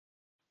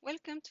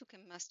Welcome to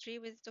Chemistry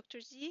with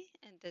Dr. Z.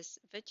 In this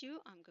video,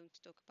 I'm going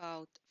to talk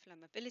about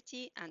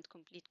flammability and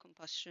complete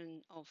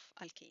combustion of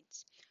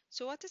alkanes.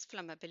 So what is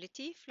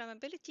flammability?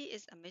 Flammability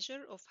is a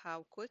measure of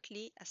how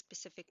quickly a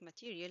specific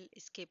material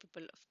is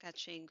capable of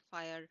catching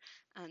fire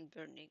and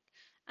burning.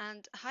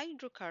 And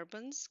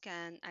hydrocarbons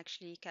can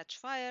actually catch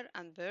fire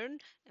and burn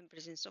in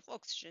presence of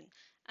oxygen.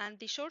 And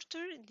the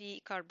shorter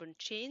the carbon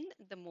chain,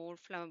 the more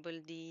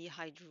flammable the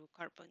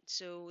hydrocarbon.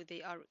 So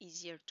they are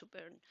easier to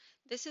burn.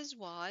 This is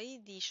why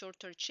the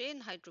shorter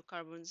chain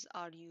hydrocarbons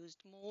are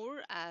used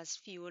more as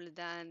fuel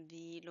than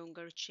the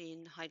longer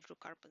chain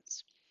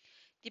hydrocarbons.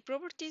 The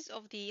properties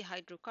of the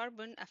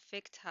hydrocarbon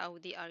affect how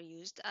they are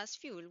used as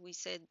fuel. We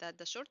said that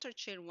the shorter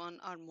chain ones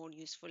are more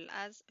useful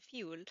as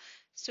fuel.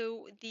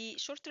 So the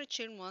shorter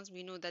chain ones,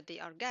 we know that they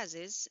are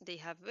gases. They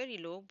have very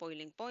low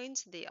boiling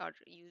points. They are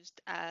used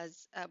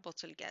as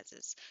bottle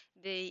gases.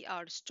 They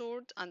are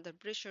stored under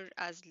pressure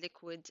as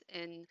liquid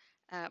in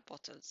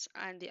bottles,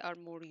 and they are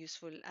more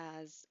useful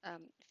as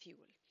fuel.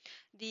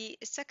 The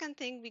second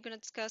thing we're going to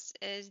discuss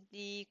is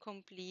the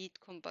complete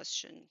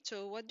combustion.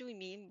 So what do we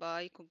mean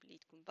by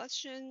complete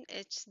combustion?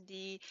 It's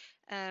the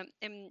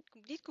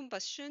complete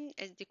combustion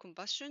is the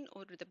combustion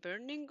or the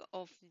burning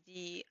of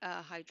the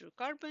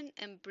hydrocarbon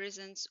in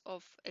presence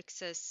of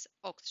excess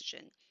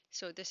oxygen.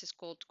 So this is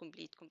called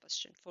complete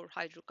combustion. For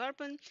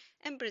hydrocarbon,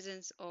 in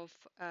presence of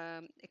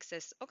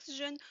excess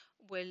oxygen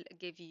will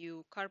give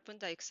you carbon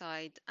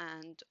dioxide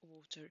and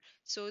water.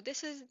 So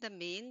this is the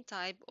main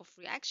type of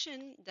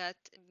reaction that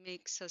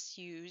makes us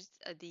use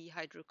the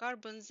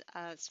hydrocarbons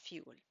as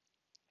fuel.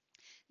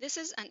 This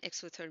is an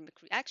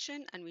exothermic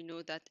reaction, and we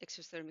know that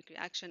exothermic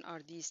reaction are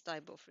these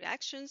type of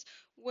reactions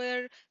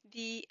where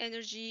the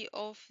energy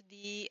of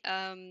the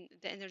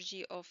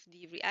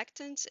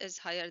reactants is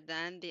higher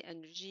than the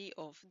energy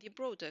of the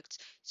product.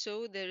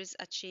 So there is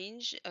a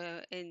change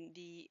in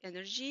the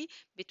energy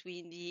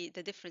between the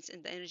difference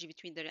in the energy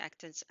between the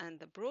reactants and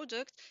the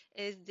product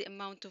is the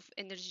amount of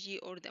energy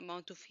or the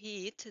amount of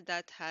heat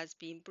that has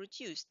been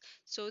produced.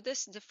 So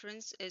this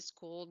difference is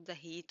called the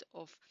heat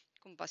of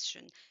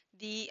combustion.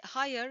 The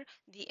higher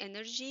the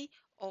energy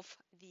of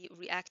the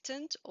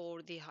reactant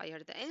or the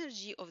higher the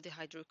energy of the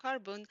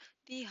hydrocarbon,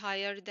 the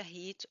higher the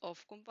heat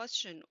of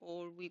combustion,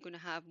 or we're going to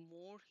have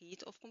more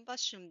heat of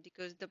combustion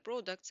because the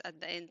products at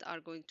the end are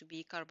going to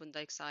be carbon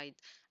dioxide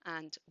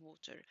and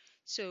water.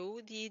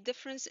 So the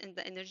difference in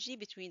the energy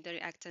between the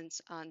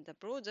reactants and the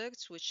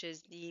products, which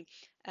is the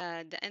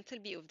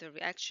enthalpy of the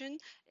reaction,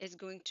 is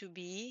going to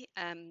be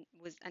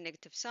with a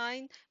negative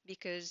sign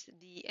because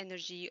the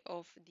energy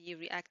of the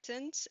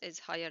reactants is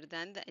higher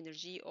than the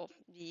energy of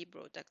the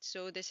product.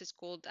 So this is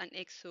called an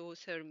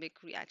exothermic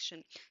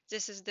reaction.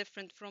 This is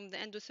different from the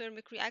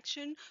endothermic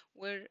reaction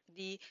where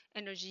the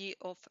energy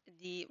of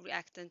the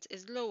reactant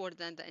is lower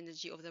than the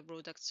energy of the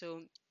product.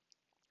 So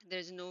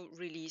there's no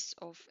release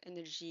of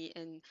energy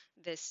in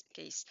this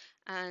case.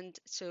 And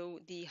so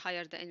the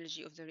higher the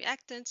energy of the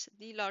reactants,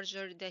 the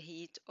larger the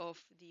heat of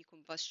the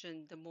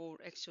combustion, the more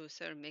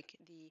exothermic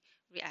the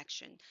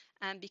reaction.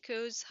 And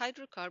because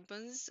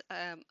hydrocarbons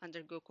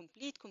undergo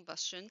complete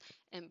combustion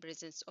in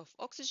presence of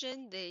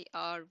oxygen, they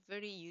are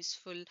very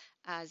useful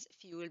as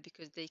fuel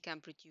because they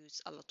can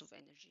produce a lot of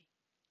energy.